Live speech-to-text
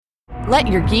Let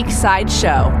your geek side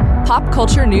show. Pop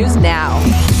culture news now.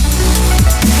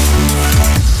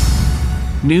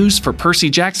 News for Percy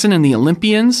Jackson and the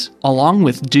Olympians, along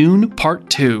with Dune Part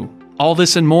 2. All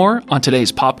this and more on today's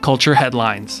pop culture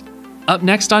headlines. Up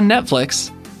next on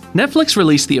Netflix, Netflix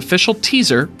released the official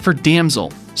teaser for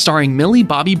Damsel, starring Millie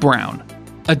Bobby Brown.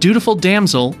 A dutiful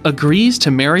damsel agrees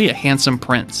to marry a handsome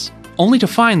prince, only to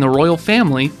find the royal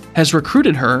family has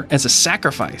recruited her as a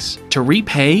sacrifice to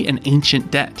repay an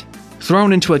ancient debt.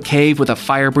 Thrown into a cave with a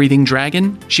fire-breathing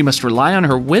dragon, she must rely on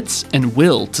her wits and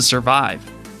will to survive.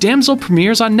 Damsel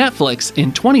premieres on Netflix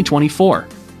in 2024.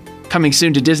 Coming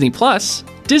soon to Disney Plus,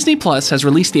 Disney Plus has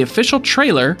released the official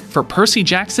trailer for Percy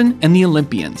Jackson and the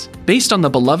Olympians, based on the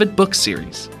beloved book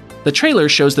series. The trailer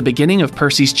shows the beginning of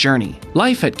Percy's journey,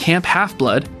 life at Camp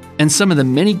Half-Blood, and some of the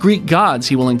many Greek gods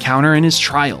he will encounter in his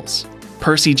trials.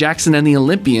 Percy Jackson and the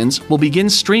Olympians will begin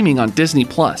streaming on Disney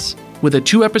Plus, with a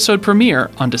 2-episode premiere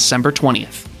on December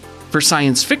 20th. For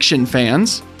science fiction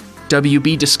fans,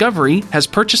 WB Discovery has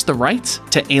purchased the rights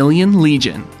to Alien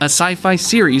Legion, a sci-fi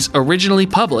series originally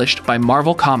published by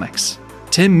Marvel Comics.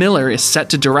 Tim Miller is set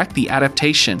to direct the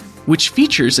adaptation, which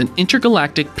features an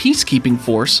intergalactic peacekeeping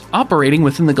force operating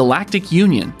within the Galactic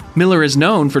Union. Miller is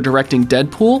known for directing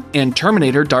Deadpool and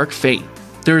Terminator Dark Fate.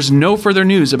 There is no further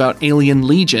news about Alien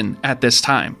Legion at this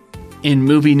time. In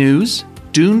movie news,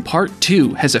 Dune Part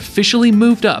 2 has officially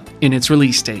moved up in its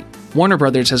release date. Warner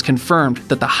Bros. Has confirmed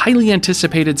that the highly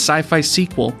anticipated sci-fi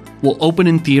sequel will open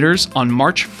in theaters on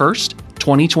March 1st,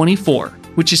 2024,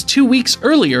 which is 2 weeks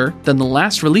earlier than the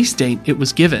last release date it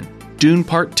was given. Dune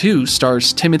Part 2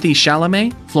 stars Timothée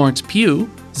Chalamet, Florence Pugh,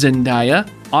 Zendaya,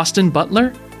 Austin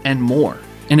Butler, and more.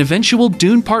 An eventual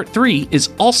Dune Part 3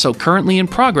 is also currently in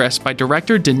progress by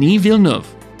director Denis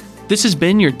Villeneuve. This has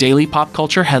been your daily pop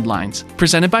culture headlines,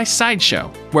 presented by Sideshow,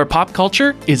 where pop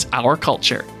culture is our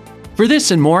culture. For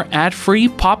this and more ad-free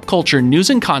pop culture news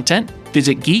and content,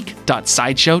 visit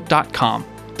geek.sideshow.com.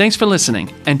 Thanks for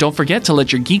listening, and don't forget to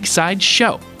let your geek side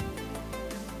show.